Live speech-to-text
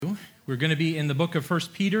We're going to be in the book of 1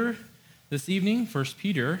 Peter this evening, 1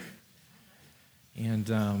 Peter.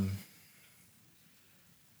 And I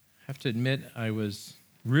have to admit, I was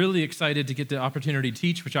really excited to get the opportunity to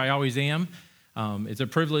teach, which I always am. It's a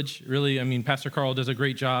privilege, really. I mean, Pastor Carl does a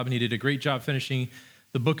great job, and he did a great job finishing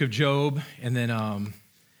the book of Job. And then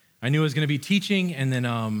I knew I was going to be teaching, and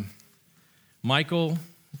then Michael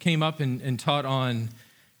came up and taught on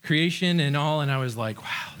creation and all, and I was like,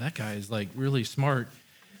 wow, that guy is like really smart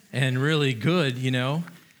and really good, you know.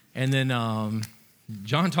 And then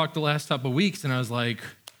John talked the last couple of weeks, and I was like,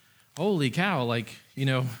 holy cow, like, you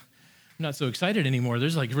know, I'm not so excited anymore.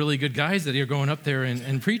 There's like really good guys that are going up there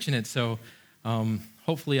and preaching it. So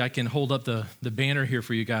hopefully I can hold up the banner here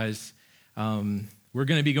for you guys. We're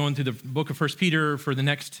going to be going through the book of 1 Peter for the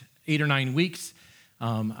next 8 or 9 weeks.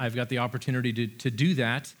 I've got the opportunity to do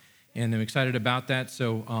that, and I'm excited about that.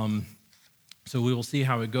 So we will see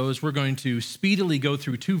how it goes. We're going to speedily go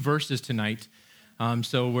through 2 verses tonight. I'm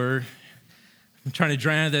trying to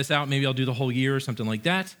drown this out. Maybe I'll do the whole year or something like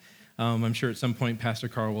that. I'm sure at some point Pastor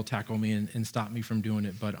Carl will tackle me and stop me from doing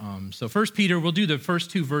it. But so 1 Peter, we'll do the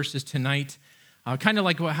first 2 verses tonight. Kind of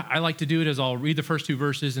like what I like to do it is I'll read the first 2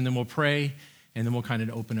 verses, and then we'll pray, and then we'll kind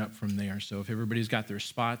of open up from there. So if everybody's got their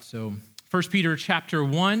spot. So 1 Peter chapter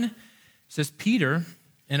 1 says, Peter,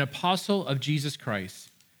 an apostle of Jesus Christ,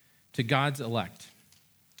 to God's elect,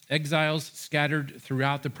 exiles scattered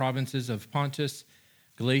throughout the provinces of Pontus,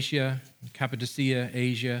 Galatia, Cappadocia,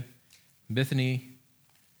 Asia, Bithynia,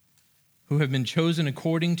 who have been chosen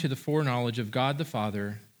according to the foreknowledge of God the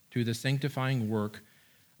Father through the sanctifying work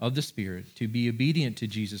of the Spirit to be obedient to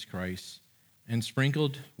Jesus Christ and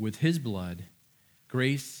sprinkled with his blood,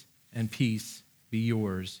 grace and peace be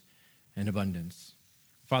yours in abundance.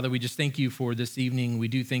 Father, we just thank you for this evening. We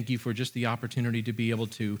do thank you for just the opportunity to be able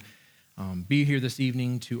to be here this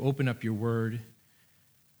evening, to open up your word,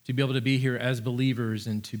 to be able to be here as believers,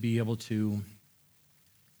 and to be able to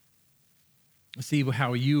see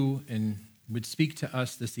how you would speak to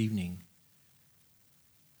us this evening.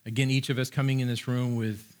 Again, each of us coming in this room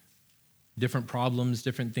with different problems,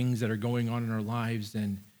 different things that are going on in our lives,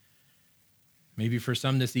 and maybe for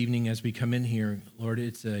some this evening as we come in here, Lord,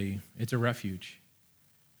 it's a refuge.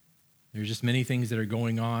 There's just many things that are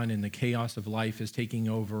going on, and the chaos of life is taking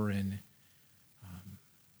over, and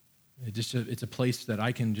it's a place that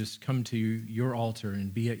I can just come to your altar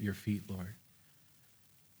and be at your feet, Lord.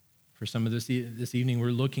 For some of this evening, we're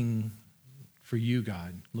looking for you,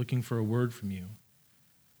 God, looking for a word from you.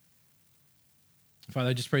 Father,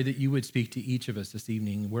 I just pray that you would speak to each of us this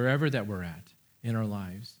evening, wherever that we're at in our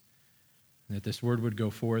lives, and that this word would go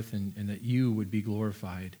forth and that you would be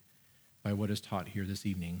glorified by what is taught here this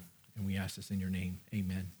evening. And we ask this in your name.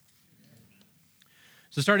 Amen.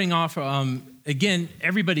 So starting off, again,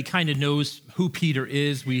 everybody kind of knows who Peter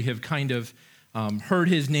is. We have kind of heard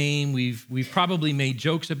his name. We've probably made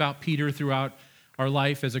jokes about Peter throughout our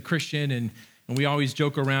life as a Christian, and we always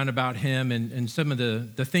joke around about him and some of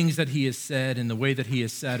the things that he has said and the way that he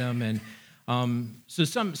has said them. And so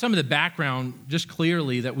some of the background, just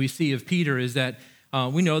clearly, that we see of Peter is that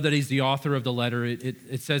we know that he's the author of the letter.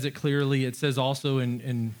 It says it clearly. It says also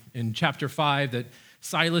in chapter 5 that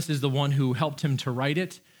Silas is the one who helped him to write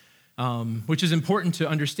it, which is important to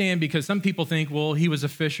understand because some people think, well, he was a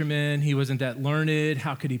fisherman. He wasn't that learned.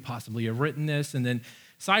 How could he possibly have written this? And then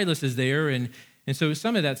Silas is there, and so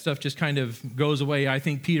some of that stuff just kind of goes away. I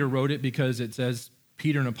think Peter wrote it because it says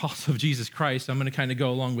Peter, an apostle of Jesus Christ. I'm going to kind of go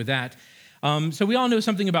along with that. So we all know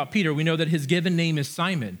something about Peter. We know that his given name is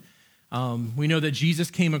Simon. We know that Jesus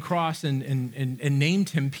came across and named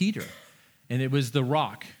him Peter, and it was the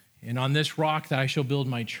rock. And on this rock that I shall build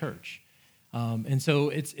my church. And so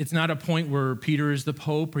it's not a point where Peter is the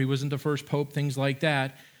pope or he wasn't the first pope, things like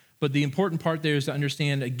that. But the important part there is to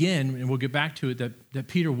understand, again, and we'll get back to it, that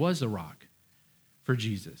Peter was the rock for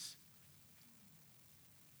Jesus.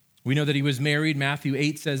 We know that he was married. Matthew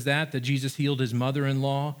 8 says that Jesus healed his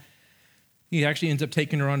mother-in-law. He actually ends up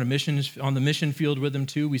taking her on the mission field with him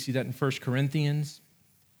too. We see that in 1 Corinthians.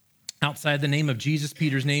 Outside the name of Jesus,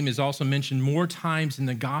 Peter's name is also mentioned more times in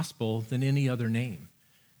the gospel than any other name.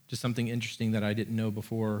 Just something interesting that I didn't know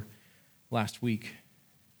before last week.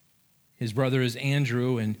 His brother is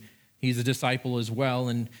Andrew, and he's a disciple as well.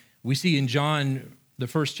 And we see in John, the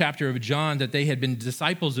first chapter of John, that they had been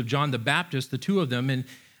disciples of John the Baptist, the 2 of them,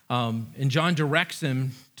 and John directs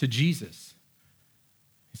them to Jesus.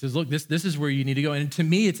 He says, look, this is where you need to go. And to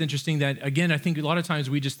me, it's interesting that, again, I think a lot of times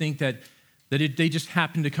we just think that they just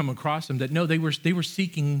happened to come across him, that no, they were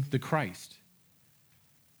seeking the Christ.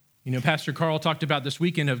 You know, Pastor Carl talked about this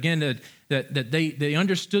weekend, again, that they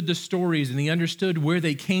understood the stories and they understood where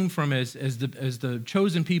they came from as the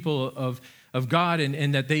chosen people of God,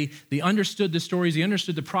 and that they understood the stories, they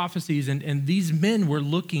understood the prophecies, and these men were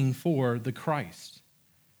looking for the Christ.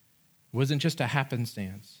 It wasn't just a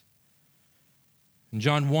happenstance. In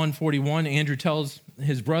John 1:41, Andrew tells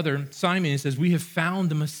his brother Simon, he says, "We have found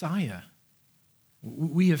the Messiah.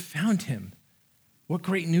 We have found him." What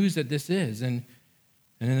great news that this is. And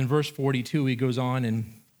then in verse 42, he goes on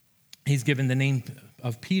and he's given the name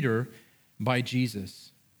of Peter by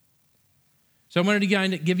Jesus. So I wanted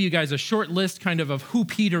to give you guys a short list kind of who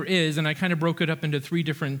Peter is, and I kind of broke it up into three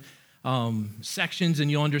different sections, and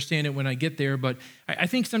you'll understand it when I get there. But I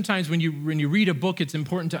think sometimes when you read a book, it's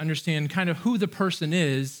important to understand kind of who the person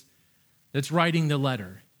is that's writing the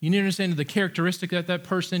letter. You need to understand the characteristic of that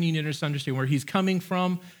person. You need to understand where he's coming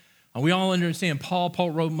from. We all understand Paul.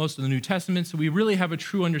 Paul wrote most of the New Testament, so we really have a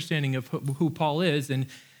true understanding of who Paul is. And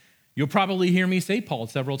you'll probably hear me say Paul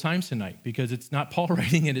several times tonight because it's not Paul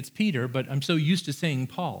writing it, it's Peter, but I'm so used to saying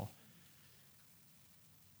Paul.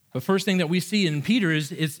 The first thing that we see in Peter is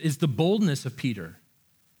the boldness of Peter.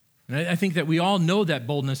 And I think that we all know that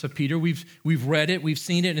boldness of Peter. We've read it, we've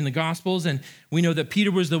seen it in the Gospels, and we know that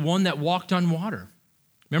Peter was the one that walked on water.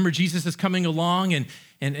 Remember, Jesus is coming along,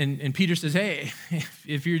 and Peter says, "Hey,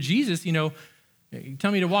 if you're Jesus,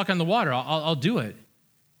 tell me to walk on the water, I'll do it."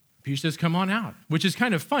 Peter says, "Come on out," which is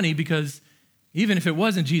kind of funny because even if it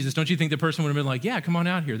wasn't Jesus, don't you think the person would have been like, "Yeah, come on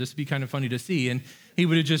out here. This would be kind of funny to see." And he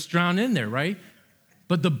would have just drowned in there, right?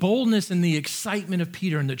 But the boldness and the excitement of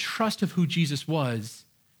Peter and the trust of who Jesus was,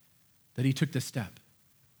 that he took the step.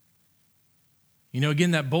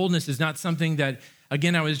 Again, that boldness is not something that,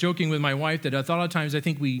 again, I was joking with my wife that a lot of times I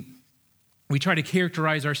think we try to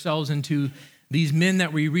characterize ourselves into these men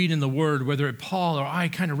that we read in the Word, whether it's Paul or I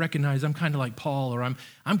kind of recognize I'm kind of like Paul, or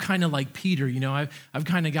I'm kind of like Peter. I've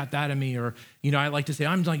kind of got that in me, or I like to say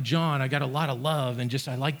I'm like John. I got a lot of love, and just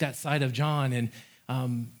I like that side of John. And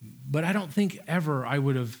but I don't think ever I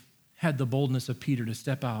would have had the boldness of Peter to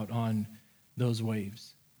step out on those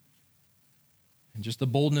waves, and just the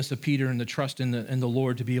boldness of Peter and the trust in the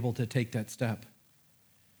Lord to be able to take that step.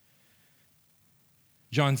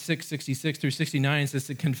 John 6:66 through 69 says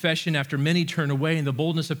the confession after many turn away, and the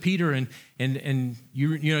boldness of Peter, and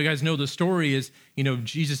you guys know the story is,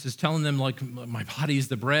 Jesus is telling them, like, my body is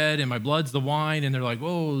the bread and my blood's the wine, and they're like,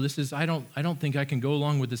 whoa, I don't think I can go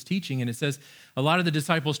along with this teaching. And it says a lot of the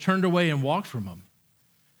disciples turned away and walked from him.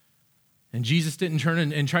 And Jesus didn't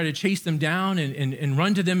turn and try to chase them down and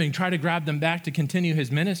run to them and try to grab them back to continue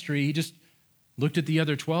his ministry. He just looked at the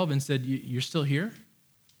other 12 and said, "You're still here?"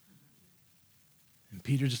 And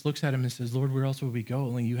Peter just looks at him and says, "Lord, where else would we go?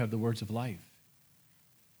 Only you have the words of life."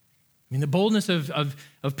 I mean, the boldness of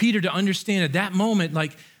Peter to understand at that moment,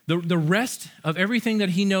 like the rest of everything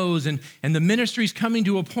that he knows, and the ministry's coming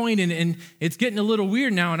to a point, and it's getting a little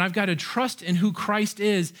weird now, and I've got to trust in who Christ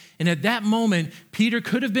is. And at that moment, Peter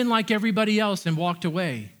could have been like everybody else and walked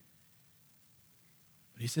away.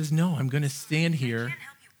 But he says, "No, I'm going to stand here."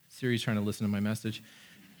 Siri's trying to listen to my message.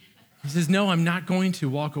 He says, "No, I'm not going to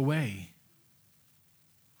walk away.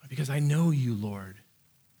 Because I know you, Lord.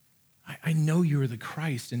 I know you're the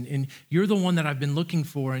Christ, and you're the one that I've been looking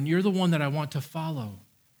for, and you're the one that I want to follow."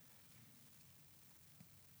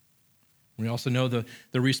 We also know the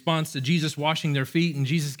response to Jesus washing their feet, and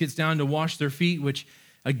Jesus gets down to wash their feet, which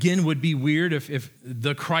again would be weird if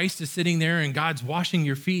the Christ is sitting there and God's washing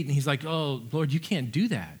your feet, and he's like, "Oh, Lord, you can't do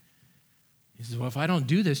that." He says, "Well, if I don't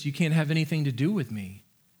do this, you can't have anything to do with me."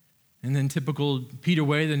 And then typical Peter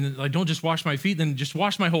way, then like, "Don't just wash my feet, then just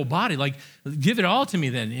wash my whole body. Like, give it all to me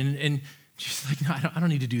then." And she's like, "No, I don't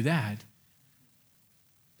need to do that."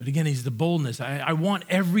 But again, he's the boldness. I want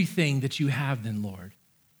everything that you have then, Lord.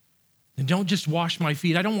 And don't just wash my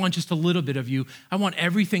feet. I don't want just a little bit of you. I want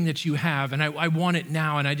everything that you have, and I want it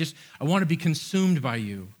now, and I want to be consumed by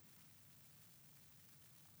you.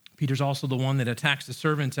 Peter's also the one that attacks the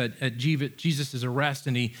servants at Jesus' arrest,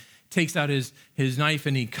 and he takes out his knife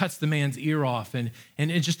and he cuts the man's ear off, and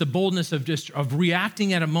it's just the boldness of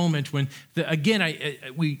reacting at a moment when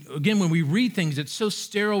when we read things, it's so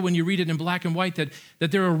sterile when you read it in black and white that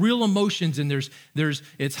there are real emotions, and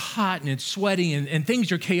it's hot and it's sweaty and things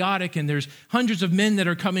are chaotic, and there's hundreds of men that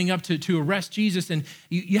are coming up to arrest Jesus, and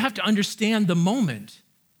you have to understand the moment.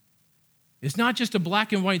 It's not just a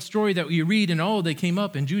black and white story that you read and, they came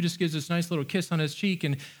up and Judas gives this nice little kiss on his cheek.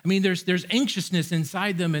 And I mean, there's anxiousness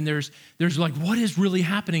inside them, and there's like, what is really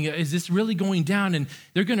happening? Is this really going down? And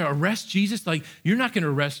they're going to arrest Jesus? Like, you're not going to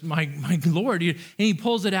arrest my Lord. And he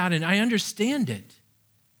pulls it out, and I understand it.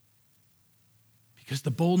 Because the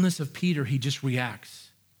boldness of Peter, he just reacts.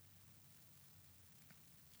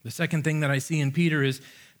 The second thing that I see in Peter is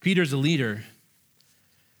Peter's a leader.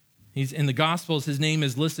 He's in the Gospels, his name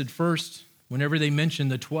is listed first whenever they mention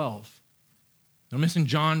the 12. They don't mention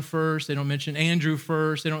John first. They don't mention Andrew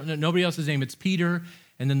first. Nobody else's name. It's Peter,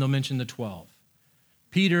 and then they'll mention the 12.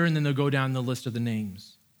 Peter, and then they'll go down the list of the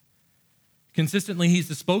names. Consistently, he's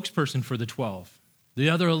the spokesperson for the 12. The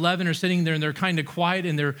other 11 are sitting there, and they're kind of quiet,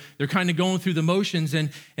 and they're kind of going through the motions. And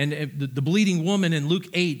the bleeding woman in Luke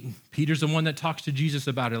 8, Peter's the one that talks to Jesus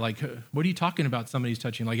about it. Like, what are you talking about somebody's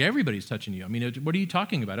touching? Like, everybody's touching you. I mean, what are you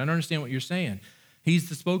talking about? I don't understand what you're saying. He's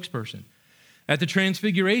the spokesperson. At the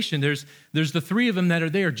Transfiguration, there's the three of them that are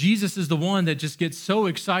there. Jesus is the one that just gets so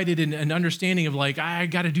excited and understanding of like, I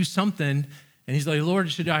got to do something. And he's like, Lord,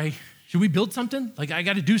 should we build something? Like, I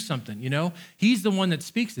got to do something, you know? He's the one that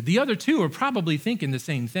speaks it. The other two are probably thinking the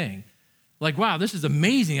same thing. Like, wow, this is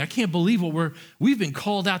amazing. I can't believe we've been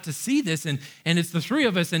called out to see this. And it's the three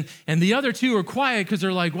of us. And the other two are quiet because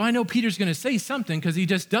they're like, well, I know Peter's going to say something because he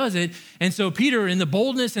just does it. And so Peter, in the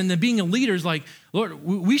boldness and the being a leader, is like, Lord,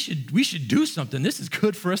 we should do something. This is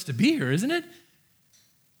good for us to be here, isn't it?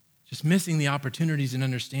 Just missing the opportunities and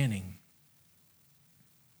understanding.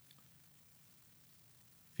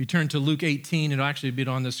 If you turn to Luke 18, it'll actually be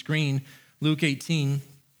on the screen. Luke 18.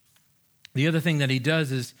 The other thing that he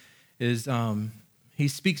does is he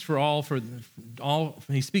speaks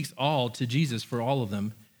he speaks all to Jesus for all of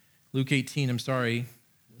them. Luke 18,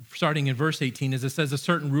 starting in verse 18, as it says, a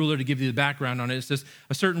certain ruler, to give you the background on it, it says,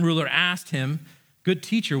 a certain ruler asked him, good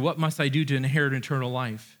teacher, what must I do to inherit eternal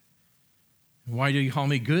life? Why do you call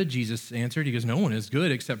me good? Jesus answered. He goes, no one is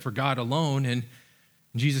good except for God alone. And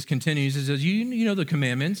Jesus continues, he says, you know the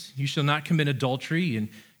commandments. You shall not commit adultery, and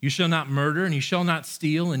you shall not murder, and you shall not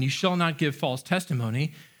steal, and you shall not give false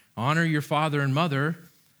testimony. Honor your father and mother.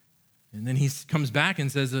 And then he comes back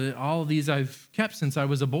and says, all of these I've kept since I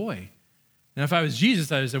was a boy. And if I was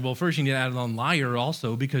Jesus, I would say, well, first you need to add on liar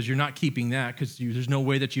also, because you're not keeping that, because there's no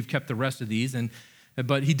way that you've kept the rest of these.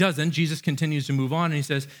 But he doesn't. Jesus continues to move on, and he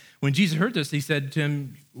says, when Jesus heard this, he said to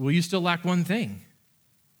him, well, you still lack one thing.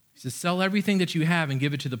 He says, sell everything that you have and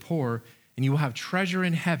give it to the poor, and you will have treasure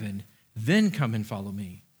in heaven. Then come and follow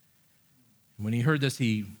me. And when he heard this,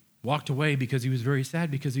 he walked away because he was very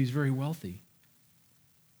sad, because he was very wealthy.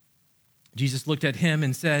 Jesus looked at him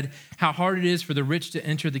and said, how hard it is for the rich to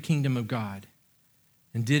enter the kingdom of God.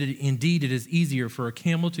 Indeed, it is easier for a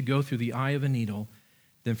camel to go through the eye of a needle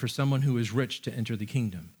than for someone who is rich to enter the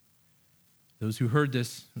kingdom. Those who heard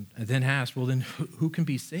this then asked, well, then who can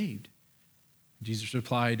be saved? Jesus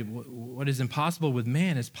replied, what is impossible with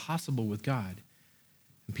man is possible with God.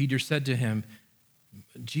 And Peter said to him,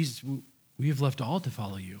 Jesus, we have left all to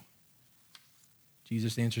follow you.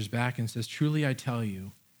 Jesus answers back and says, truly I tell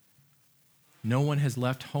you, no one has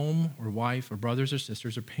left home or wife or brothers or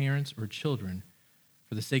sisters or parents or children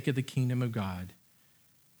for the sake of the kingdom of God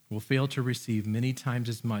will fail to receive many times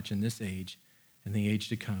as much in this age and the age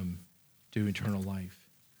to come to eternal life.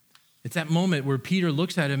 It's that moment where Peter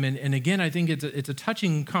looks at him, and again, I think it's a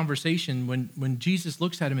touching conversation when Jesus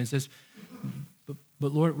looks at him and says,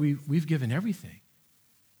 but Lord, we've given everything.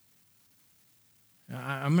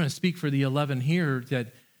 I'm going to speak for the 11 here that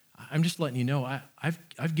I'm just letting you know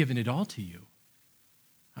I've given it all to you.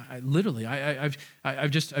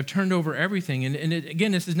 I've turned over everything. And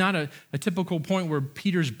again, this is not a typical point where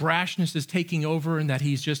Peter's brashness is taking over and that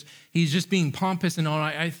he's just being pompous and all.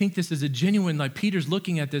 I think this is a genuine, like Peter's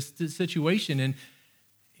looking at this situation and,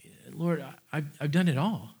 Lord, I've done it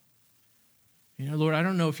all. You know, Lord, I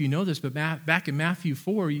don't know if you know this, but back in Matthew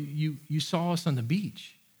 4, you saw us on the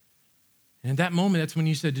beach. And at that moment, that's when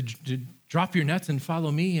you said to drop your nets and follow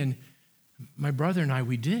me. And my brother and I,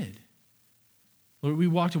 we did. Lord, we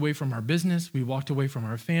walked away from our business. We walked away from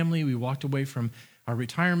our family. We walked away from our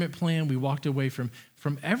retirement plan. We walked away from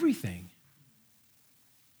everything.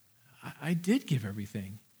 I did give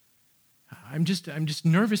everything. I'm just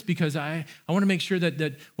nervous because I want to make sure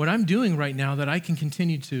that what I'm doing right now, that I can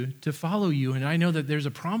continue to follow you. And I know that there's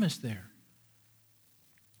a promise there.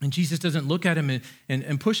 And Jesus doesn't look at him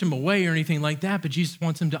and push him away or anything like that, but Jesus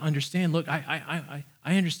wants him to understand, look, I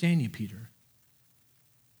understand you, Peter.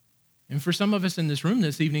 And for some of us in this room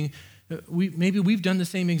this evening, maybe we've done the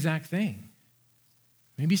same exact thing.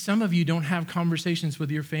 Maybe some of you don't have conversations with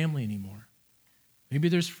your family anymore. Maybe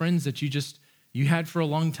there's friends that you had for a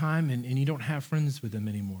long time and you don't have friends with them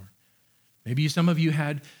anymore. Maybe some of you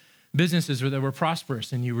had businesses that were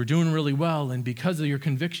prosperous and you were doing really well, and because of your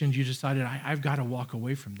convictions, you decided, I've got to walk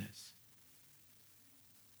away from this.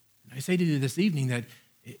 And I say to you this evening that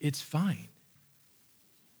it's fine.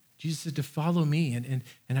 Jesus said to follow me, and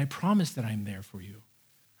I promise that I'm there for you.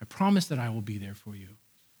 I promise that I will be there for you.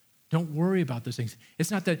 Don't worry about those things. It's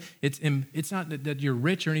not that that you're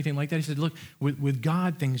rich or anything like that. He said, look, with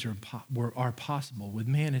God, things are possible. With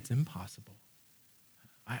man, it's impossible.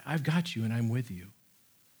 I've got you and I'm with you.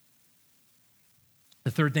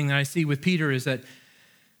 The third thing that I see with Peter is that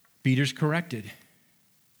Peter's corrected.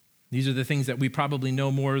 These are the things that we probably know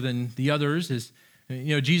more than the others. Is,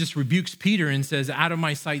 Jesus rebukes Peter and says, out of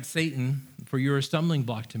my sight, Satan, for you're a stumbling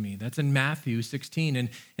block to me. That's in Matthew 16. And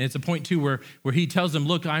it's a point too where he tells him,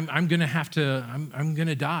 look, I'm going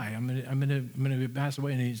to die. I'm going to pass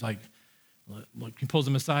away. And he's like, look, he pulls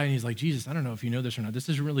him aside and he's like, Jesus, I don't know if you know this or not. This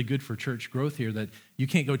is really good for church growth here, that you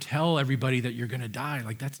can't go tell everybody that you're going to die.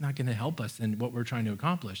 Like, that's not going to help us in what we're trying to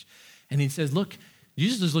accomplish. And he says, look,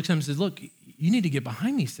 Jesus just looks at him and says, look, you need to get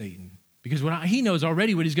behind me, Satan. Because he knows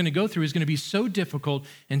already what he's going to go through is going to be so difficult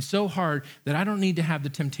and so hard that I don't need to have the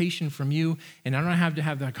temptation from you, and I don't have to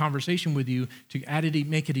have that conversation with you to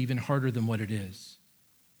make it even harder than what it is.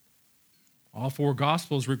 All four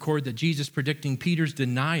Gospels record that Jesus predicting Peter's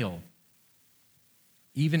denial,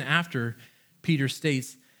 even after Peter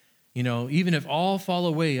states, even if all fall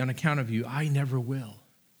away on account of you, I never will.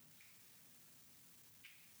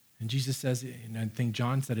 And Jesus says, and I think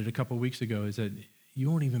John said it a couple of weeks ago, is that you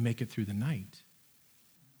won't even make it through the night.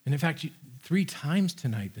 And in fact, 3 times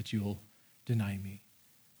tonight that you'll deny me.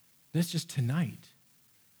 That's just tonight.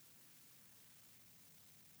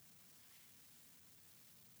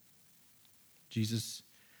 Jesus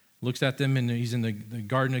looks at them, and he's in the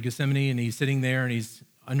Garden of Gethsemane, and he's sitting there, and he's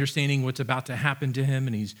understanding what's about to happen to him,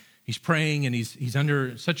 and he's praying, and he's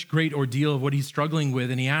under such great ordeal of what he's struggling with,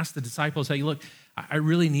 and he asks the disciples, hey, look, I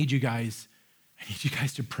really need you guys. I need you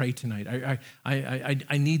guys to pray tonight.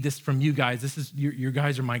 I need this from you guys. This is your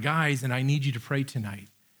guys are my guys, and I need you to pray tonight.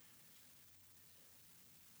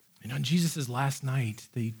 And on Jesus' last night,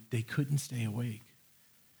 they couldn't stay awake.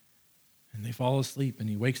 And they fall asleep, and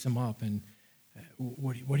he wakes them up, and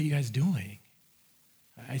what are you guys doing?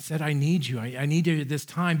 I said, I need you. I need you at this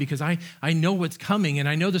time because I know what's coming, and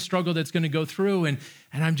I know the struggle that's going to go through, and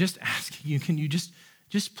I'm just asking you, can you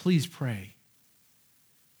just please pray?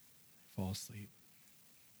 Fall asleep.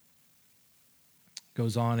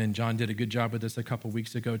 Goes on, and John did a good job with this a couple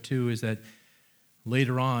weeks ago too, is that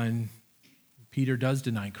later on, Peter does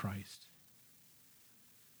deny Christ.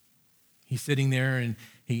 He's sitting there, and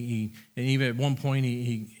he even at one point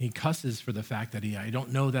he cusses for the fact that I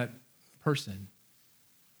don't know that person.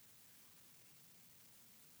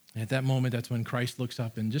 And at that moment, that's when Christ looks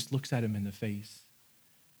up and just looks at him in the face.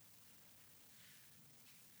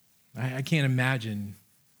 I can't imagine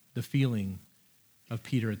the feeling of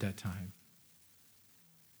Peter at that time.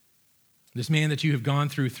 This man that you have gone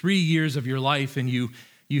through 3 years of your life, and you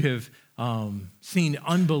have seen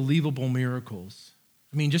unbelievable miracles.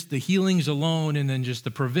 I mean, just the healings alone, and then just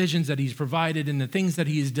the provisions that he's provided and the things that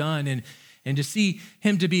he's done, and to see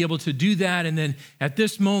him to be able to do that. And then at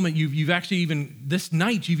this moment, you've actually even, this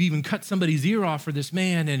night, you've even cut somebody's ear off for this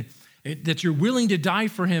man, and that you're willing to die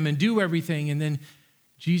for him and do everything. And then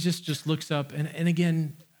Jesus just looks up, and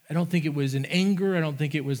again, I don't think it was in anger. I don't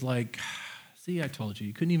think it was like, see, I told you,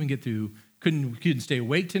 you couldn't even get through, couldn't stay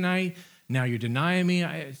awake tonight. Now you're denying me.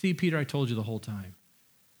 See, Peter, I told you the whole time.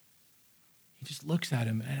 He just looks at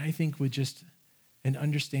him, and I think with just an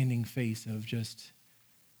understanding face of just,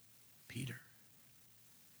 Peter.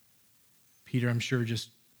 Peter, I'm sure, just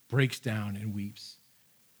breaks down and weeps.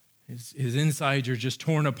 His insides are just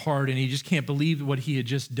torn apart, and he just can't believe what he had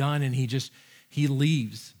just done, and he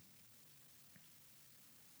leaves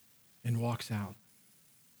and walks out.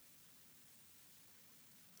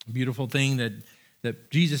 A beautiful thing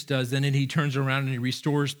that Jesus does then, and he turns around and he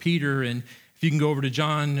restores Peter. And if you can go over to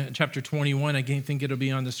John chapter 21, I think it'll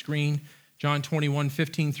be on the screen, John 21,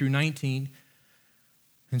 15 through 19.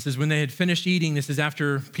 And it says, when they had finished eating, this is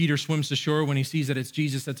after Peter swims to shore when he sees that it's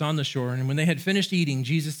Jesus that's on the shore. And when they had finished eating,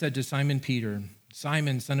 Jesus said to Simon Peter,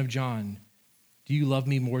 Simon, son of John, do you love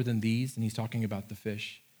me more than these? And he's talking about the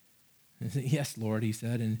fish. And he said, yes, Lord, he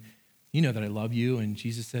said, and you know that I love you. And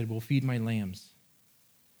Jesus said, well, feed my lambs.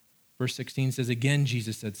 Verse 16 says, again,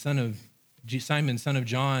 Jesus said, Simon, son of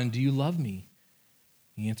John, do you love me?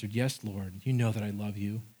 He answered, yes, Lord, you know that I love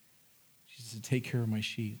you. Jesus said, take care of my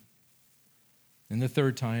sheep. And the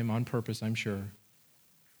third time, on purpose, I'm sure,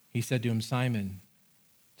 he said to him, Simon,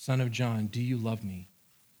 son of John, do you love me?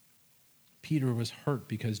 Peter was hurt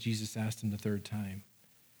because Jesus asked him the third time.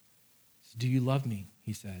 Do you love me?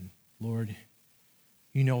 He said, Lord,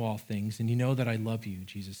 you know all things, and you know that I love you,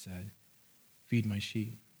 Jesus said. Feed my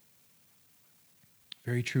sheep.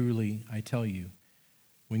 Very truly, I tell you,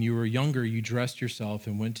 when you were younger, you dressed yourself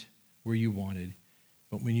and went where you wanted.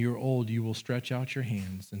 But when you're old, you will stretch out your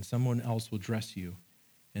hands, and someone else will dress you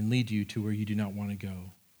and lead you to where you do not want to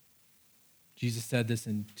go. Jesus said this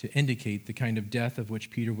to indicate the kind of death of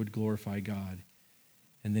which Peter would glorify God.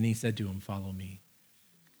 And then he said to him, follow me.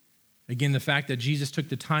 Again, the fact that Jesus took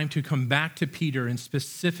the time to come back to Peter and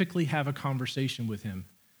specifically have a conversation with him,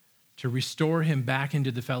 to restore him back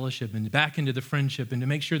into the fellowship and back into the friendship, and to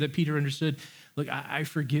make sure that Peter understood, look, I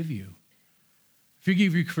forgive you. I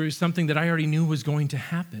forgive you for something that I already knew was going to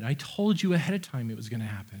happen. I told you ahead of time it was going to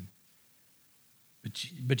happen.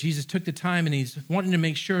 But Jesus took the time, and he's wanting to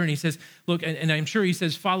make sure, and he says, look, and I'm sure he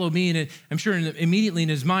says, follow me, and I'm sure immediately in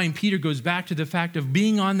his mind, Peter goes back to the fact of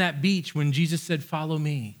being on that beach when Jesus said, follow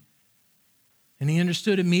me. And he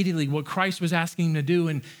understood immediately what Christ was asking him to do,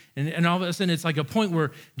 and all of a sudden it's like a point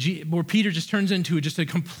where Peter just turns into just a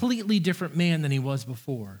completely different man than he was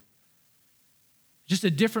before. Just a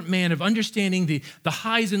different man of understanding the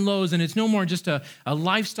highs and lows, and it's no more just a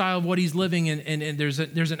lifestyle of what he's living, and there's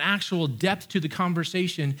an actual depth to the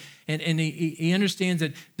conversation, and he understands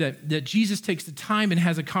that Jesus takes the time and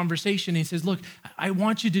has a conversation, and he says, look, I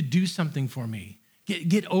want you to do something for me.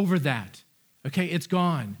 Get over that, okay? It's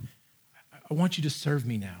gone. I want you to serve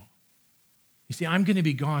me now. You see, I'm going to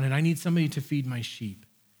be gone, and I need somebody to feed my sheep.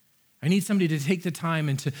 I need somebody to take the time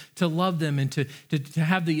and to love them and to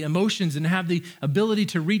have the emotions and have the ability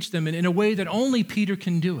to reach them in a way that only Peter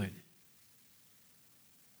can do it.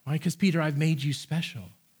 Why? Because, Peter, I've made you special,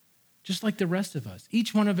 just like the rest of us.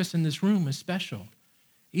 Each one of us in this room is special.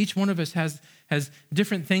 Each one of us has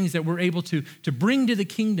different things that we're able to bring to the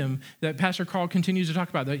kingdom that Pastor Carl continues to talk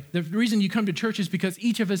about. The reason you come to church is because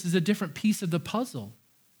each of us is a different piece of the puzzle.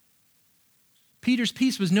 Peter's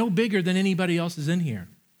piece was no bigger than anybody else's in here.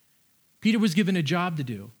 Peter was given a job to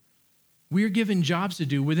do. We're given jobs to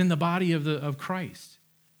do within the body of Christ.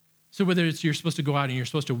 So whether it's you're supposed to go out and you're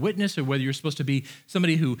supposed to witness, or whether you're supposed to be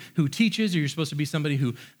somebody who teaches, or you're supposed to be somebody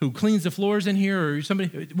who cleans the floors in here, or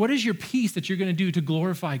somebody, what is your piece that you're going to do to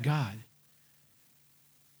glorify God?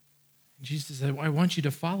 Jesus said, I want you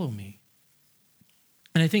to follow me.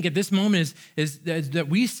 And I think at this moment is that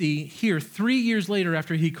we see here 3 years later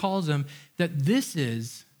after he calls them, that this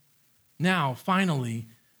is now finally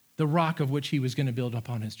the rock of which he was going to build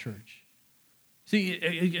upon his church. See,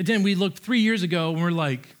 again, we looked 3 years ago and we're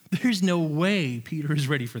like, there's no way Peter is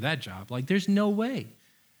ready for that job. Like, there's no way.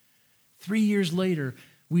 3 years later,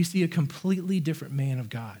 we see a completely different man of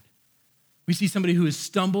God. We see somebody who has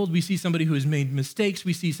stumbled. We see somebody who has made mistakes.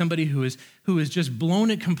 We see somebody who has just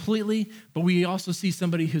blown it completely, but we also see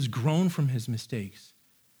somebody who's grown from his mistakes.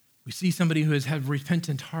 We see somebody who has had a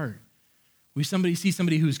repentant heart. We see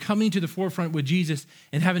somebody who's coming to the forefront with Jesus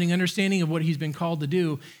and having an understanding of what he's been called to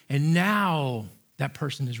do, and now that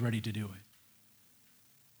person is ready to do it.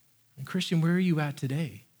 And Christian, where are you at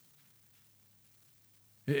today?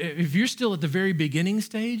 If you're still at the very beginning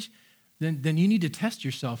stage, then you need to test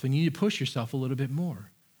yourself and you need to push yourself a little bit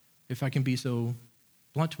more, if I can be so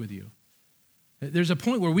blunt with you. There's a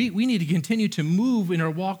point where we need to continue to move in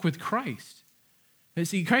our walk with Christ.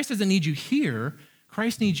 See, Christ doesn't need you here.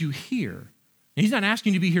 Christ needs you here. And he's not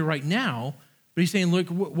asking you to be here right now, but he's saying, look,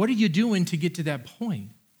 what are you doing to get to that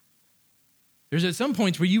point? There's at some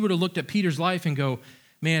points where you would have looked at Peter's life and go,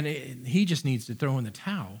 man, he just needs to throw in the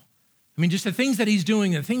towel. I mean, just the things that he's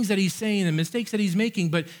doing, the things that he's saying, the mistakes that he's making,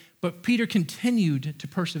 but Peter continued to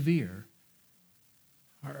persevere.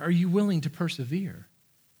 Are you willing to persevere?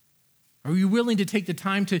 Are you willing to take the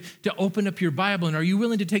time to open up your Bible? And are you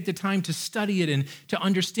willing to take the time to study it and to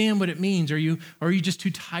understand what it means? Or are you just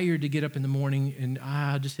too tired to get up in the morning and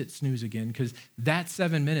I'll just hit snooze again? Because that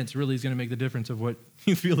 7 minutes really is going to make the difference of what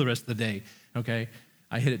you feel the rest of the day, okay?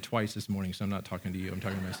 I hit it twice this morning, so I'm not talking to you. I'm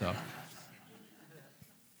talking to myself.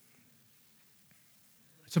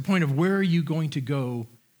 It's a point of where are you going to go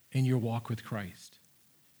in your walk with Christ?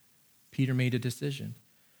 Peter made a decision.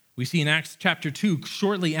 We see in Acts chapter 2,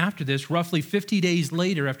 shortly after this, roughly 50 days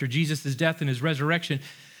later after Jesus' death and his resurrection,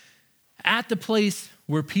 at the place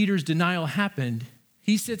where Peter's denial happened,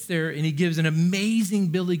 he sits there and he gives an amazing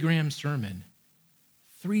Billy Graham sermon.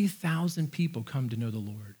 3,000 people come to know the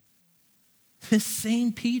Lord. This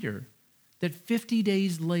same Peter that 50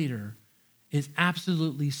 days later is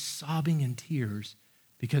absolutely sobbing in tears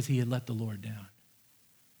because he had let the Lord down.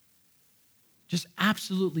 Just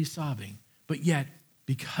absolutely sobbing, but yet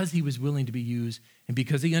because he was willing to be used and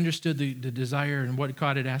because he understood the desire and what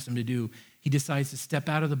God had asked him to do, he decides to step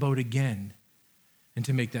out of the boat again and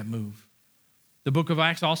to make that move. The book of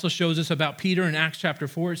Acts also shows us about Peter in Acts chapter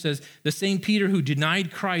 4. It says, the same Peter who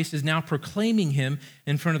denied Christ is now proclaiming him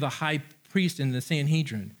in front of the high priest in the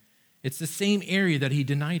Sanhedrin. It's the same area that he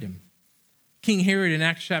denied him. King Herod in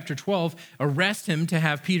Acts chapter 12 arrests him to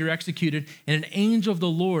have Peter executed, and an angel of the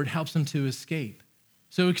Lord helps him to escape.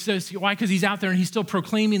 So it says, why? Because he's out there and he's still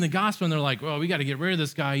proclaiming the gospel. And they're like, well, we got to get rid of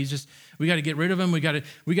this guy. We got to get rid of him. We got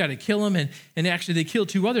to kill him. And actually they kill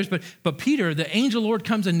two others. But Peter, the angel Lord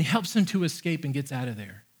comes and helps him to escape and gets out of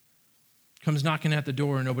there. Comes knocking at the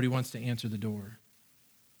door and nobody wants to answer the door.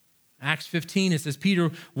 Acts 15, it says,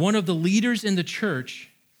 Peter, one of the leaders in the church,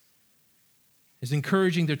 is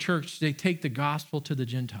encouraging the church to take the gospel to the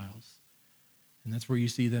Gentiles. And that's where you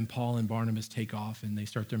see then Paul and Barnabas take off and they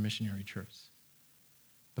start their missionary trips.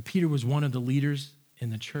 But Peter was one of the leaders in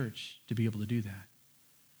the church to be able to do that.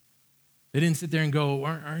 They didn't sit there and go,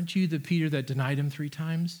 aren't you the Peter that denied him 3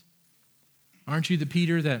 times? Aren't you the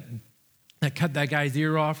Peter that cut that guy's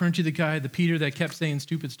ear off? Aren't you the Peter that kept saying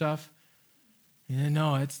stupid stuff? And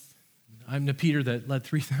no, I'm the Peter that led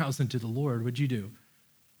 3,000 to the Lord. What'd you do?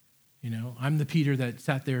 I'm the Peter that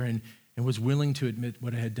sat there and was willing to admit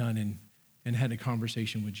what I had done and had a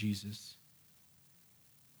conversation with Jesus.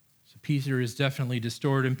 So Peter is definitely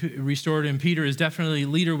restored, and Peter is definitely a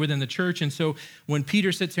leader within the church. And so when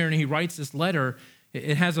Peter sits here and he writes this letter,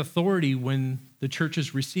 it has authority when the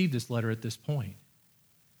churches receive this letter at this point.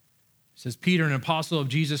 It says, Peter, an apostle of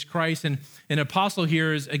Jesus Christ. And an apostle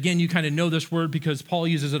here is, again, you kind of know this word because Paul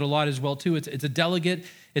uses it a lot as well, too. It's a delegate.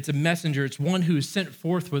 It's a messenger. It's one who is sent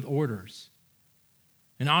forth with orders.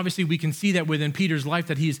 And obviously, we can see that within Peter's life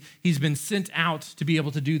that he's been sent out to be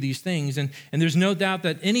able to do these things. And there's no doubt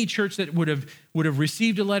that any church that would have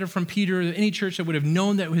received a letter from Peter, any church that would have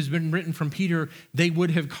known that has been written from Peter, they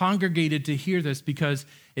would have congregated to hear this because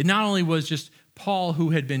it not only was just Paul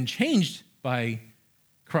who had been changed by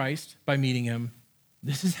Christ by meeting him,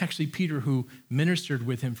 this is actually Peter who ministered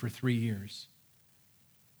with him for 3 years.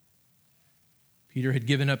 Peter had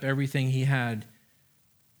given up everything he had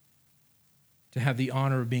to have the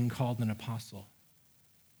honor of being called an apostle.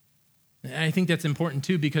 And I think that's important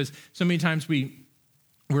too because so many times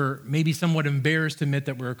we're maybe somewhat embarrassed to admit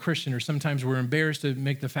that we're a Christian, or sometimes we're embarrassed to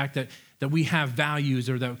make the fact that we have values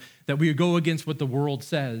or that we go against what the world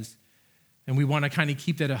says. And we want to kind of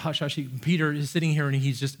keep that a hush-hush. Peter is sitting here and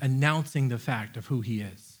he's just announcing the fact of who he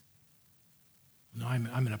is. No, I'm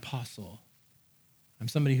an apostle. I'm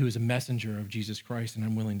somebody who is a messenger of Jesus Christ and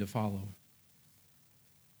I'm willing to follow.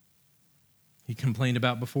 He complained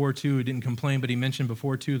about before too. He didn't complain, but he mentioned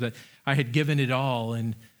before too that I had given it all,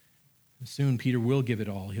 and soon Peter will give it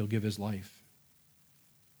all. He'll give his life.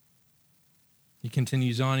 He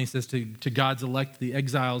continues on. He says, to God's elect, the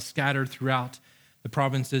exiles scattered throughout the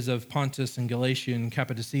provinces of Pontus and Galatia and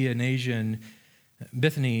Cappadocia and Asia and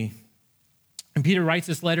Bithynia. And Peter writes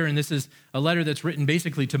this letter, and this is a letter that's written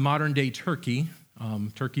basically to modern-day Turkey.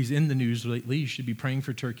 Turkey's in the news lately. You should be praying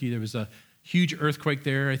for Turkey. There was a huge earthquake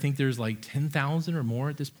there. I think there's like 10,000 or more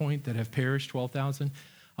at this point that have perished, 12,000.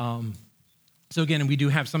 So again, we do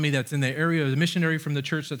have somebody that's in the area, the missionary from the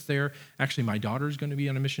church that's there. Actually, my daughter's going to be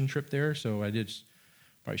on a mission trip there, so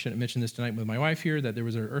probably shouldn't mention this tonight with my wife here, that there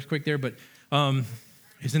was an earthquake there, but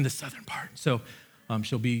it's in the southern part. So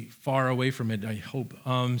she'll be far away from it, I hope.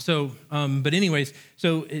 But anyways,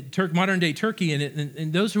 so modern day Turkey,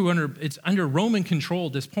 and those who it's under Roman control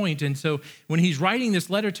at this point. And so when he's writing this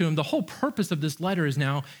letter to him, the whole purpose of this letter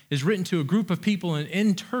is written to a group of people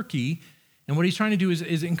in Turkey. And what he's trying to do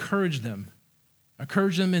is encourage them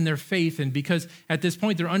in their faith. And because at this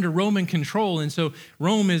point they're under Roman control. And so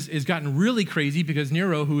Rome is gotten really crazy because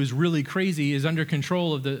Nero, who is really crazy, is under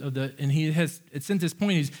control of and it's since this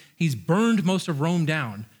point, he's burned most of Rome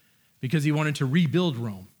down because he wanted to rebuild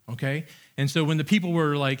Rome. Okay. And so when the people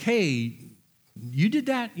were like, hey, you did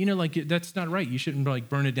that, that's not right. You shouldn't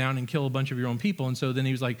burn it down and kill a bunch of your own people. And so then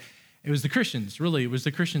he was like, it was the Christians, really. It was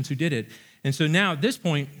the Christians who did it. And so now at this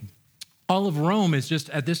point, all of Rome is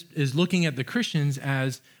looking at the Christians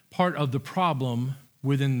as part of the problem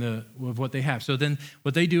of what they have. So then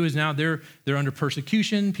what they do is now they're under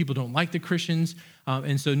persecution. People don't like the Christians.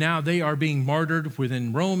 And so now they are being martyred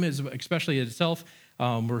within Rome, especially itself,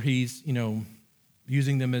 where he's,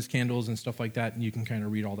 using them as candles and stuff like that. And you can kind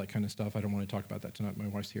of read all that kind of stuff. I don't want to talk about that tonight. My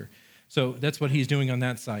wife's here. So that's what he's doing on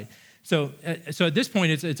that side. So at this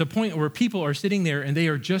point, it's a point where people are sitting there and they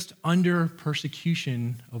are just under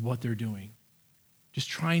persecution of what they're doing, just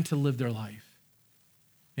trying to live their life.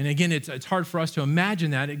 And again, it's hard for us to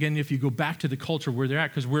imagine that, again, if you go back to the culture where they're at,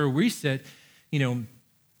 because where we sit,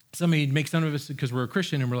 somebody makes fun of us because we're a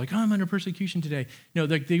Christian and we're like, oh, I'm under persecution today.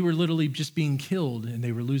 They were literally just being killed and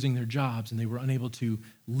they were losing their jobs and they were unable to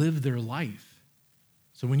live their life.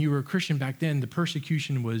 So when you were a Christian back then, the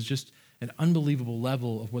persecution was just an unbelievable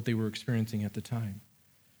level of what they were experiencing at the time.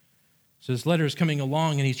 So this letter is coming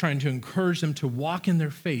along, and he's trying to encourage them to walk in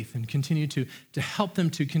their faith and continue to help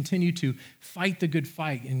them to continue to fight the good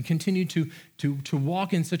fight and continue to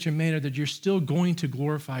walk in such a manner that you're still going to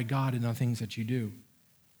glorify God in the things that you do.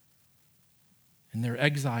 And they're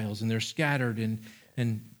exiles, and they're scattered,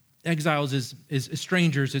 and exiles is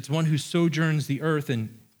strangers. It's one who sojourns the earth.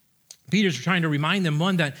 And Peter's trying to remind them,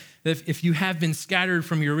 one, that if you have been scattered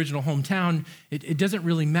from your original hometown, it doesn't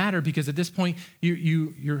really matter, because at this point,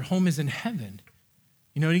 your home is in heaven.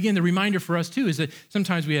 And again, the reminder for us too is that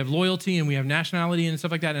sometimes we have loyalty and we have nationality and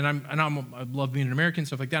stuff like that. And I love being an American,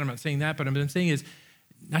 stuff like that. I'm not saying that, but what I'm saying is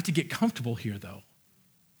not to get comfortable here, though,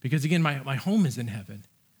 because again, my home is in heaven.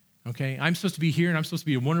 Okay, I'm supposed to be here, and I'm supposed to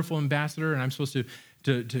be a wonderful ambassador, and I'm supposed to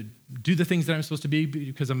do the things that I'm supposed to be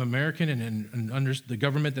because I'm American and under the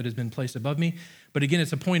government that has been placed above me. But again,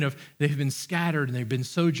 it's a point of they've been scattered and they've been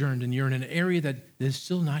sojourned, and you're in an area that is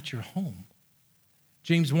still not your home.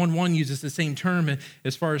 James 1:1 uses the same term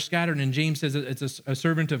as far as scattered, and James says it's a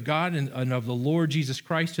servant of God and of the Lord Jesus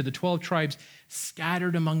Christ to the 12 tribes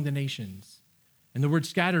scattered among the nations. And the word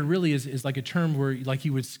scattered really is like a term where like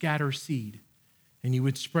you would scatter seed and you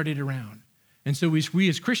would spread it around. And so we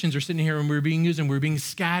as Christians are sitting here and we're being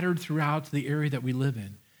scattered throughout the area that we live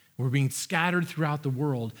in. We're being scattered throughout the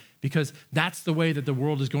world because that's the way that the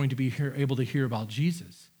world is going to be able to hear about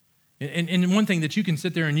Jesus. And one thing that you can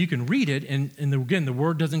sit there and you can read it, and again, the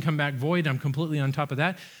word doesn't come back void. I'm completely on top of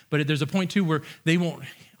that. But there's a point, too, where they won't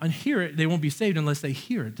hear it. They won't be saved unless they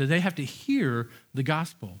hear it. They have to hear the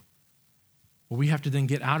gospel. Well, we have to then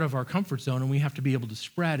get out of our comfort zone, and we have to be able to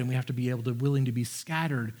spread, and we have to be willing to be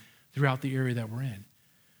scattered throughout the area that we're in.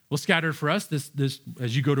 Well, scattered for us, this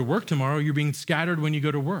as you go to work tomorrow, you're being scattered when you go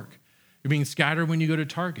to work. You're being scattered when you go to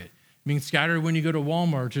Target. You're being scattered when you go to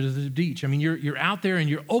Walmart or to the beach. I mean, you're out there and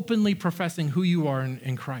you're openly professing who you are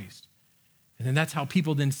in Christ. And then that's how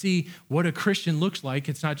people then see what a Christian looks like.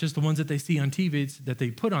 It's not just the ones that they see on TV that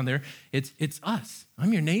they put on there. It's us.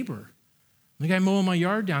 I'm your neighbor. I'm the guy mowing my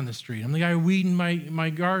yard down the street. I'm the guy weeding my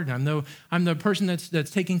garden. I'm the person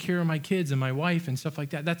that's taking care of my kids and my wife and stuff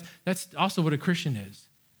like that. That's also what a Christian is.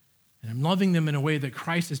 And I'm loving them in a way that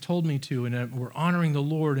Christ has told me to, and we're honoring the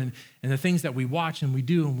Lord and the things that we watch and we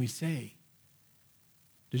do and we say.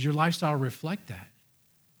 Does your lifestyle reflect that?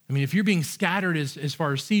 I mean, if you're being scattered as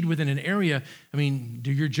far as seed within an area, I mean,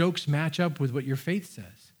 do your jokes match up with what your faith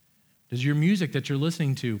says? Does your music that you're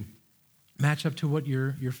listening to match up to what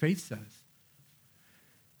your faith says?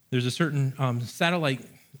 There's a certain satellite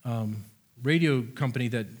radio company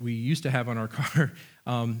that we used to have on our car.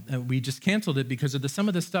 And we just canceled it because of some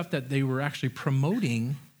of the stuff that they were actually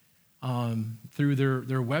promoting through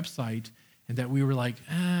their website, and that we were like,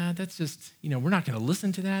 that's just, we're not going to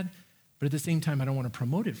listen to that. But at the same time, I don't want to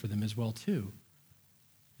promote it for them as well, too.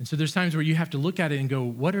 And so there's times where you have to look at it and go,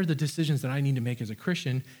 what are the decisions that I need to make as a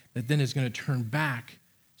Christian that then is going to turn back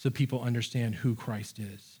so people understand who Christ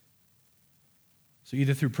is? So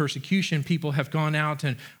either through persecution, people have gone out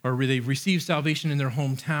or they've received salvation in their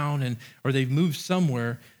hometown, or they've moved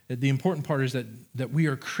somewhere. The important part is that we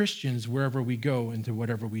are Christians wherever we go and to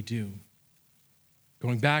whatever we do.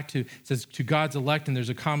 Going back to, it says, to God's elect, and there's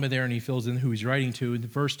a comma there, and he fills in who he's writing to. In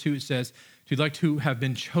verse 2, it says, to elect who have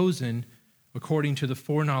been chosen according to the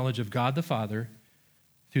foreknowledge of God the Father,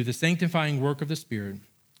 through the sanctifying work of the Spirit,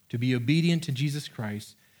 to be obedient to Jesus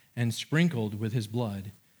Christ and sprinkled with his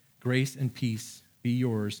blood. Grace and peace be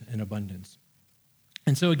yours in abundance.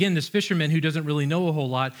 And so again, this fisherman who doesn't really know a whole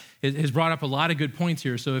lot has brought up a lot of good points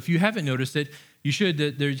here. So if you haven't noticed it, you should.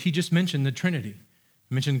 He just mentioned the Trinity.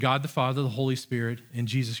 He mentioned God the Father, the Holy Spirit, and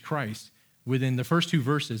Jesus Christ. Within the first two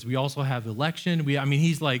verses, we also have election.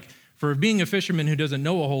 He's like, for being a fisherman who doesn't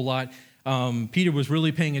know a whole lot, Peter was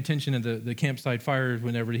really paying attention to the campsite fire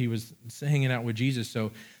whenever he was hanging out with Jesus.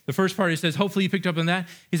 So the first part, he says, hopefully you picked up on that.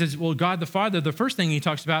 He says, well, God the Father, the first thing he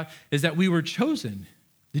talks about is that we were chosen.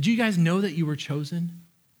 Did you guys know that you were chosen?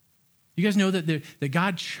 You guys know that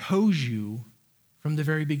God chose you from the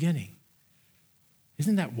very beginning.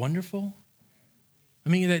 Isn't that wonderful? I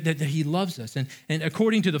mean, that he loves us. And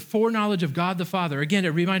according to the foreknowledge of God the Father, again,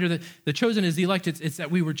 a reminder that the chosen is the elect. It's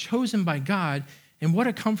that we were chosen by God. And what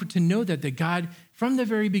a comfort to know that God, from the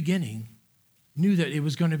very beginning, knew that it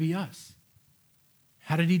was going to be us.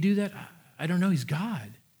 How did he do that? I don't know. He's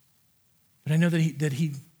God. But I know that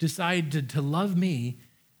he decided to love me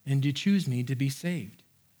and to choose me to be saved.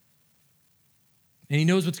 And he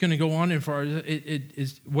knows what's going to go on. And for it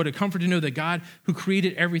is what a comfort to know that God, who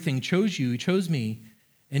created everything, chose you, chose me,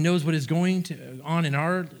 and knows what is going on in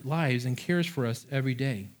our lives and cares for us every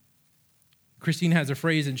day. Christine has a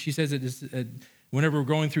phrase, and she says it is whenever we're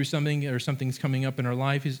going through something or something's coming up in our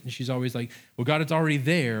life, she's always like, well, God, it's already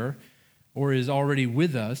there. or is already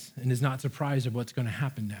with us and is not surprised of what's going to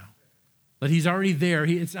happen now. But he's already there.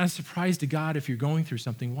 It's not a surprise to God if you're going through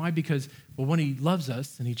something. Why? Because, well, when he loves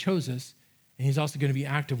us and he chose us, and he's also going to be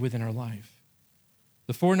active within our life.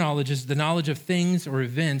 The foreknowledge is the knowledge of things or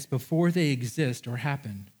events before they exist or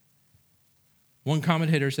happen. One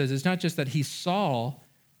commentator says it's not just that he saw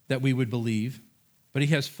that we would believe, but he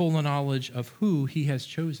has full knowledge of who he has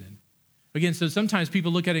chosen. Again, so sometimes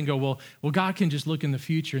people look at it and go, well, God can just look in the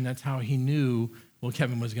future, and that's how he knew, well,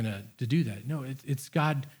 Kevin was going to do that. No, it's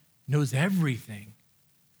God knows everything.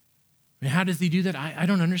 I mean, how does he do that? I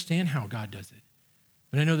don't understand how God does it.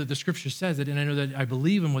 But I know that the scripture says it, and I know that I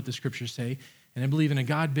believe in what the scriptures say, and I believe in a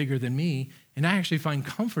God bigger than me, and I actually find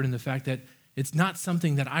comfort in the fact that it's not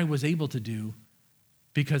something that I was able to do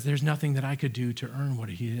because there's nothing that I could do to earn what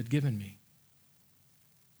he had given me.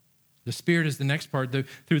 The Spirit is the next part.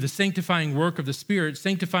 Through the sanctifying work of the Spirit,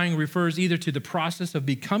 sanctifying refers either to the process of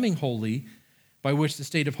becoming holy, by which the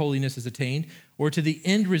state of holiness is attained, or to the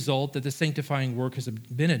end result that the sanctifying work has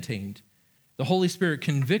been attained. The Holy Spirit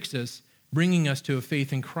convicts us, bringing us to a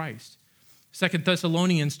faith in Christ. 2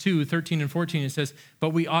 Thessalonians 2, 13 and 14, it says, "But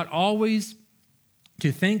we ought always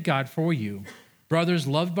to thank God for you, brothers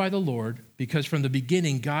loved by the Lord, because from the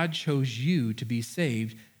beginning God chose you to be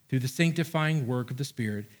saved through the sanctifying work of the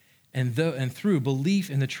Spirit and through belief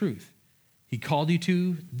in the truth. He called you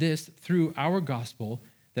to this through our gospel,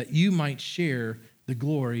 that you might share the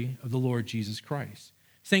glory of the Lord Jesus Christ."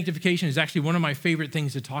 Sanctification is actually one of my favorite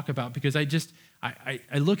things to talk about because I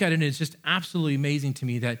look at it and it's just absolutely amazing to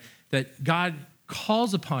me that God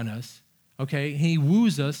calls upon us, okay? He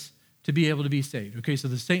woos us to be able to be saved, okay? So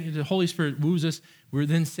the Holy Spirit woos us, we're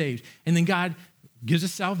then saved. And then God gives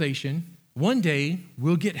us salvation. One day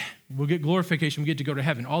we'll get glorification, we get to go to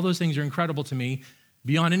heaven. All those things are incredible to me,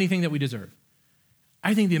 beyond anything that we deserve.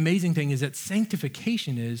 I think the amazing thing is that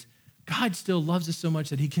sanctification is God still loves us so much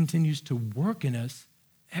that he continues to work in us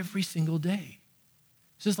every single day.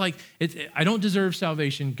 It's just like, I don't deserve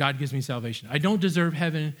salvation, God gives me salvation. I don't deserve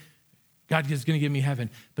heaven, God is going to give me heaven.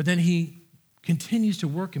 But then he continues to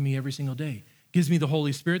work in me every single day. Gives me the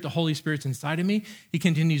Holy Spirit. The Holy Spirit's inside of me. He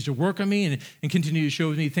continues to work on me and continue to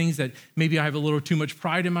show me things that maybe I have a little too much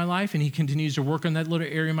pride in my life, and he continues to work on that little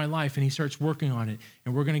area in my life, and he starts working on it.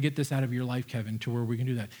 And we're going to get this out of your life, Kevin, to where we can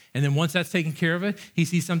do that. And then once that's taken care of it, he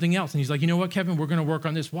sees something else, and he's like, you know what, Kevin, we're going to work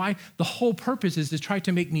on this. Why? The whole purpose is to try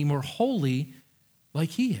to make me more holy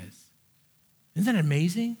like he is. Isn't that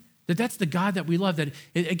amazing? That's the God that we love. That,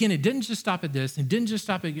 it didn't just stop at this. It didn't just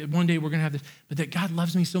stop at one day we're going to have this. But that God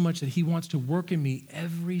loves me so much that he wants to work in me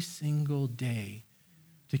every single day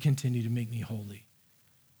to continue to make me holy.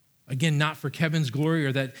 Again, not for Kevin's glory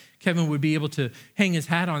or that Kevin would be able to hang his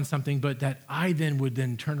hat on something, but that I then would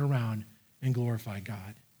then turn around and glorify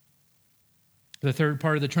God. The third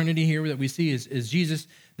part of the Trinity here that we see is Jesus,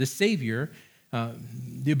 the Savior,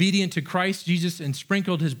 the obedient to Christ, Jesus, and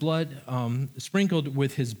sprinkled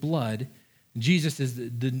with his blood. Jesus is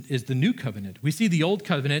the new covenant. We see the old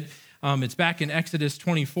covenant. It's back in Exodus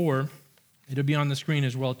 24. It'll be on the screen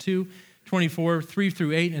as well too. 24, 3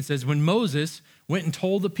 through 8, and it says, when Moses went and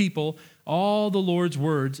told the people all the Lord's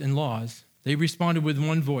words and laws, they responded with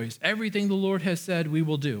one voice, everything the Lord has said, we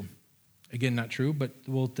will do. Again, not true, but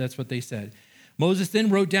that's what they said. Moses then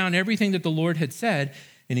wrote down everything that the Lord had said,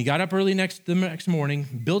 and he got up early the next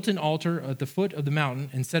morning, built an altar at the foot of the mountain,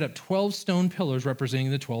 and set up 12 stone pillars representing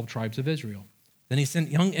the 12 tribes of Israel. Then he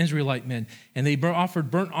sent young Israelite men, and they offered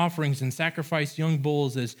burnt offerings and sacrificed young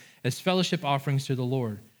bulls as fellowship offerings to the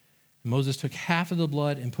Lord. And Moses took half of the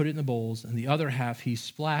blood and put it in the bowls, and the other half he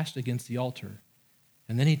splashed against the altar.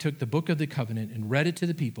 And then he took the book of the covenant and read it to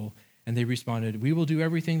the people, and they responded, we will do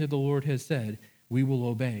everything that the Lord has said, we will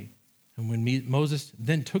obey. And when Moses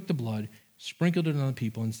then took the blood, sprinkled it on the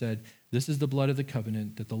people, and said, this is the blood of the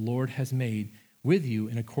covenant that the Lord has made with you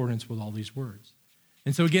in accordance with all these words.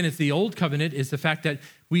 And so again, it's the old covenant, is the fact that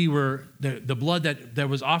we were, the blood that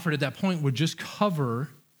was offered at that point would just cover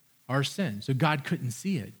our sin. So God couldn't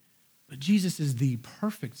see it. But Jesus is the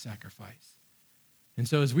perfect sacrifice. And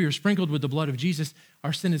so as we are sprinkled with the blood of Jesus,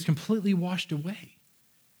 our sin is completely washed away.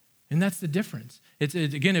 And that's the difference.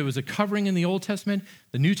 Again, it was a covering in the Old Testament.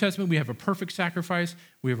 The New Testament, we have a perfect sacrifice.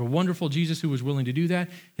 We have a wonderful Jesus who was willing to do that.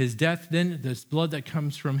 His death, then, this blood that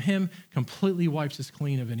comes from him completely wipes us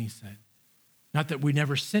clean of any sin. Not that we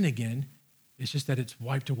never sin again. It's just that it's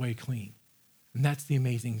wiped away clean. And that's the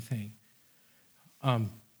amazing thing. Warren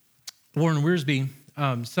Wiersbe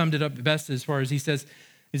summed it up best as far as he says,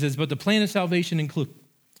 but the plan of salvation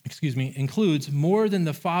includes more than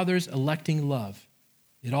the Father's electing love.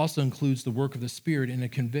 It also includes the work of the Spirit in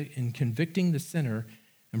convicting the sinner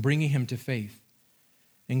and bringing him to faith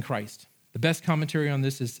in Christ. The best commentary on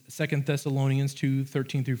this is 2 Thessalonians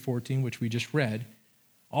 2:13-14, which we just read.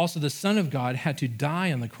 Also, the Son of God had to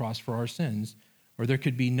die on the cross for our sins, or there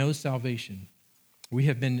could be no salvation. We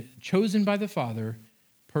have been chosen by the Father,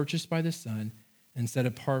 purchased by the Son, and set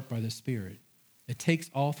apart by the Spirit. It takes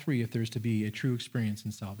all three if there's to be a true experience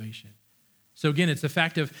in salvation. So again, it's the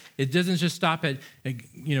fact of, it doesn't just stop at,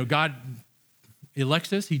 God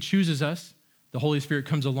elects us, he chooses us, the Holy Spirit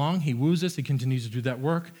comes along, he woos us, he continues to do that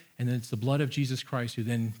work, and then it's the blood of Jesus Christ who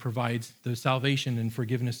then provides the salvation and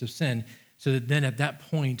forgiveness of sin, so that then at that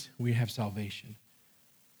point we have salvation.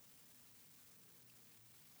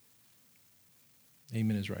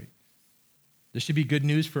 Amen is right. This should be good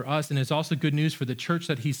news for us, and it's also good news for the church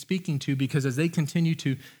that he's speaking to, because as they continue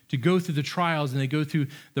to go through the trials and they go through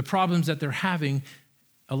the problems that they're having,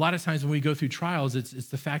 a lot of times when we go through trials, it's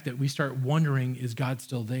the fact that we start wondering, is God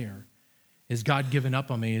still there? Is God given up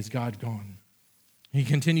on me? Is God gone? He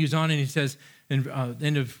continues on and he says, in the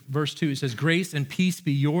end of verse 2, it says, grace and peace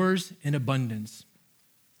be yours in abundance.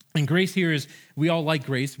 And grace here is, we all like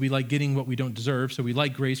grace. We like getting what we don't deserve. So we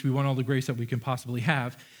like grace. We want all the grace that we can possibly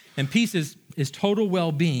have. And peace is total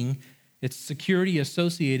well-being. It's security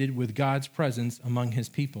associated with God's presence among his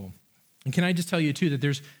people. And can I just tell you too,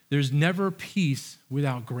 that there's never peace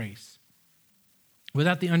without grace.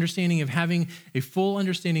 Without the understanding of having a full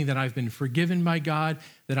understanding that I've been forgiven by God,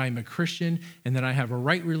 that I'm a Christian, and that I have a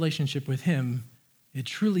right relationship with him, it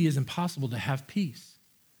truly is impossible to have peace.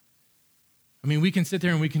 I mean, we can sit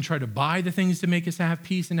there and we can try to buy the things to make us have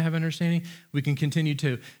peace and have understanding. We can continue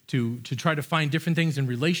to try to find different things in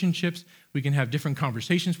relationships. We can have different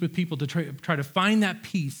conversations with people to try to find that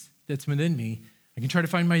peace that's within me. I can try to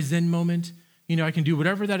find my Zen moment. I can do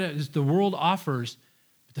whatever that is the world offers.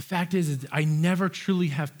 But the fact is I never truly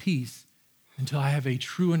have peace until I have a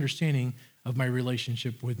true understanding of my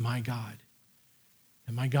relationship with my God.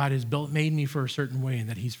 And my God has made me for a certain way, and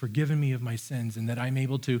that he's forgiven me of my sins, and that I'm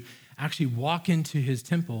able to actually walk into his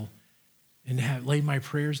temple and lay my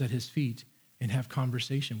prayers at his feet and have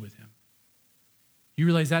conversation with him. You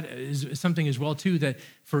realize that is something as well, too, that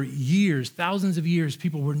for years, thousands of years,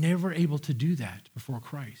 people were never able to do that before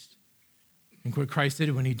Christ. And what Christ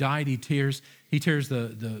did when he died, he tears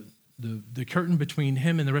the curtain between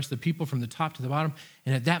him and the rest of the people from the top to the bottom.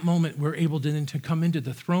 And at that moment, we're able to come into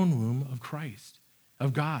the throne room of Christ,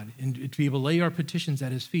 of God, and to be able to lay our petitions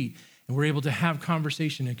at his feet. And we're able to have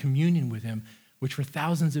conversation and communion with him, which for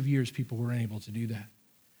thousands of years, people were unable to do that.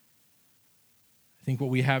 I think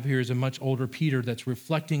what we have here is a much older Peter that's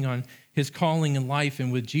reflecting on his calling in life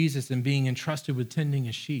and with Jesus and being entrusted with tending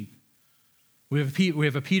his sheep. We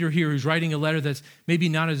have a Peter here who's writing a letter that's maybe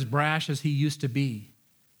not as brash as he used to be.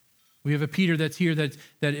 We have a Peter that's here that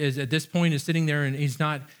is at this point is sitting there and he's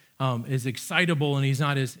not as excitable and he's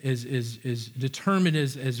not as determined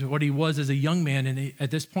as what he was as a young man. And at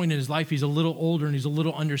this point in his life, he's a little older and he's a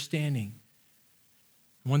little understanding.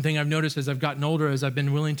 One thing I've noticed as I've gotten older is I've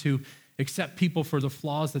been willing to accept people for the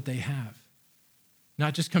flaws that they have.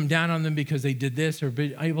 Not just come down on them because they did this, or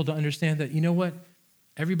be able to understand that, you know what?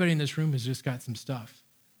 Everybody in this room has just got some stuff.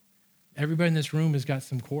 Everybody in this room has got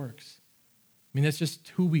some quirks. I mean, that's just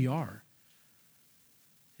who we are.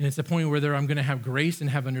 And it's a point where I'm going to have grace and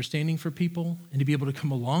have understanding for people and to be able to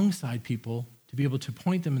come alongside people, to be able to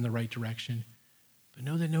point them in the right direction, but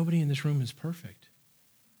know that nobody in this room is perfect.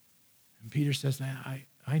 And Peter says,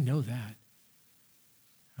 I know that.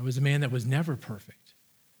 I was a man that was never perfect.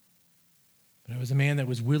 But I was a man that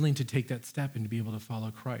was willing to take that step and to be able to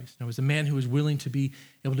follow Christ. I was a man who was willing to be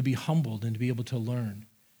able to be humbled and to be able to learn.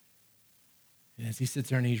 And as he sits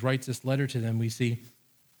there and he writes this letter to them, we see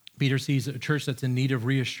Peter sees a church that's in need of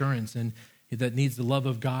reassurance and that needs the love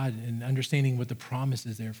of God and understanding what the promise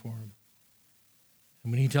is there for him.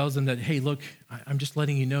 And when he tells them that, hey, look, I'm just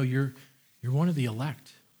letting you know you're one of the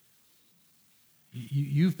elect.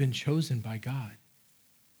 You've been chosen by God.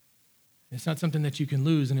 It's not something that you can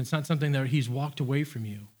lose, and it's not something that he's walked away from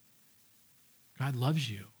you. God loves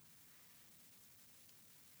you.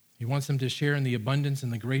 He wants them to share in the abundance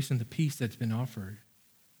and the grace and the peace that's been offered.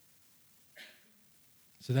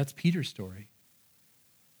 So that's Peter's story.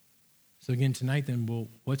 So again, tonight then,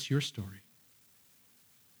 what's your story?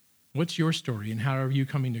 What's your story, and how are you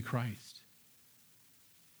coming to Christ?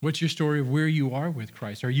 What's your story of where you are with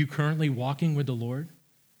Christ? Are you currently walking with the Lord?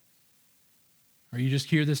 Are you just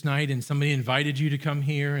here this night and somebody invited you to come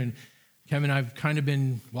here and Kevin, I've kind of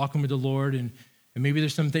been walking with the Lord and maybe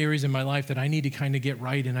there's some areas in my life that I need to kind of get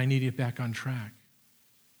right and I need to get back on track.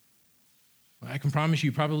 Well, I can promise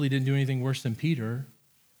you probably didn't do anything worse than Peter.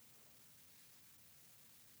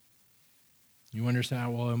 You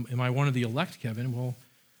understand, well, am I one of the elect, Kevin? Well,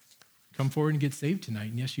 come forward and get saved tonight.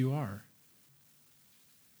 And yes, you are.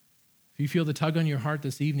 you feel the tug on your heart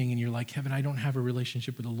this evening and you're like, Kevin, I don't have a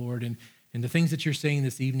relationship with the Lord, and the things that you're saying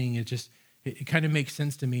this evening, it kind of makes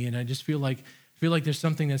sense to me, and I just feel like there's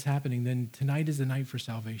something that's happening, then tonight is the night for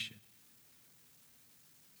salvation.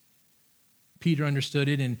 Peter understood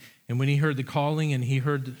it, and when he heard the calling and he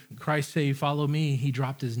heard Christ say, follow me, he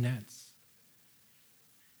dropped his nets.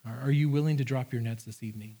 Are you willing to drop your nets this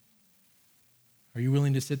evening? Are you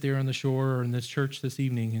willing to sit there on the shore or in this church this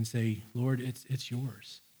evening and say, Lord, it's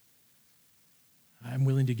yours. I'm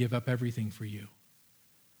willing to give up everything for you.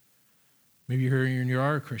 Maybe you're here and you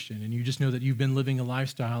are a Christian and you just know that you've been living a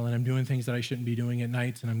lifestyle and I'm doing things that I shouldn't be doing at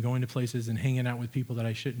nights and I'm going to places and hanging out with people that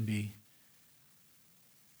I shouldn't be.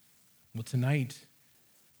 Well, tonight,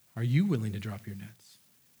 are you willing to drop your nets?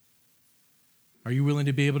 Are you willing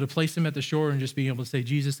to be able to place them at the shore and just be able to say,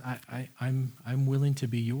 Jesus, I'm willing to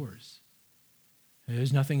be yours.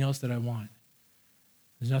 There's nothing else that I want.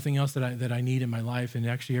 There's nothing else that I need in my life. And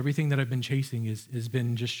actually, everything that I've been chasing has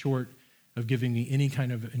been just short of giving me any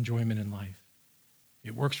kind of enjoyment in life.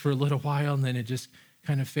 It works for a little while, and then it just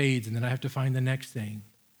kind of fades, and then I have to find the next thing.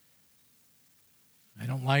 I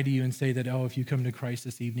don't lie to you and say that, if you come to Christ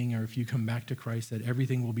this evening or if you come back to Christ, that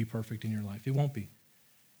everything will be perfect in your life. It won't be.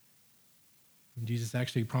 And Jesus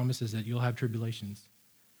actually promises that you'll have tribulations.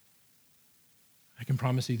 I can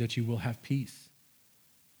promise you that you will have peace.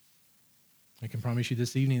 I can promise you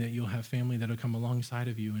this evening that you'll have family that will come alongside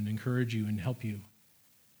of you and encourage you and help you.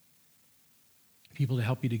 People to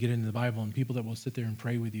help you to get into the Bible and people that will sit there and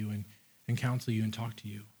pray with you and counsel you and talk to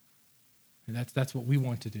you. And that's what we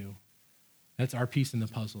want to do. That's our piece in the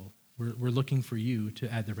puzzle. We're looking for you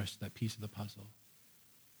to add the rest of that piece of the puzzle.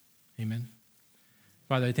 Amen.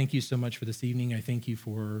 Father, I thank you so much for this evening. I thank you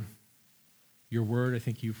for your word. I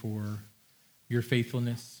thank you for your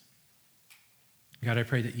faithfulness. God, I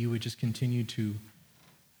pray that you would just continue to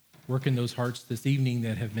work in those hearts this evening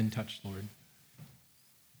that have been touched, Lord.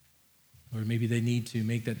 Or maybe they need to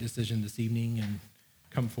make that decision this evening and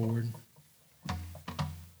come forward.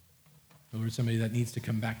 Lord, somebody that needs to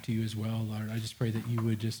come back to you as well, Lord, I just pray that you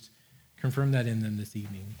would just confirm that in them this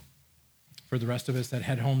evening. For the rest of us that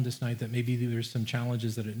head home this night, that maybe there's some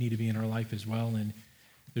challenges that need to be in our life as well, and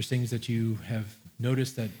there's things that you have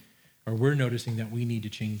noticed that, or we're noticing that we need to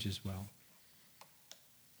change as well.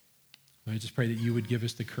 Lord, I just pray that you would give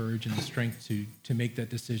us the courage and the strength to make that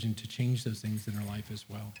decision to change those things in our life as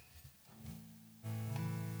well.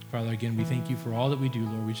 Father, again, we thank you for all that we do,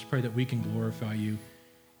 Lord. We just pray that we can glorify you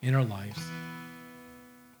in our lives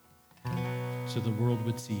so the world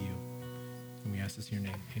would see you. And we ask this in your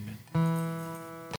name. Amen.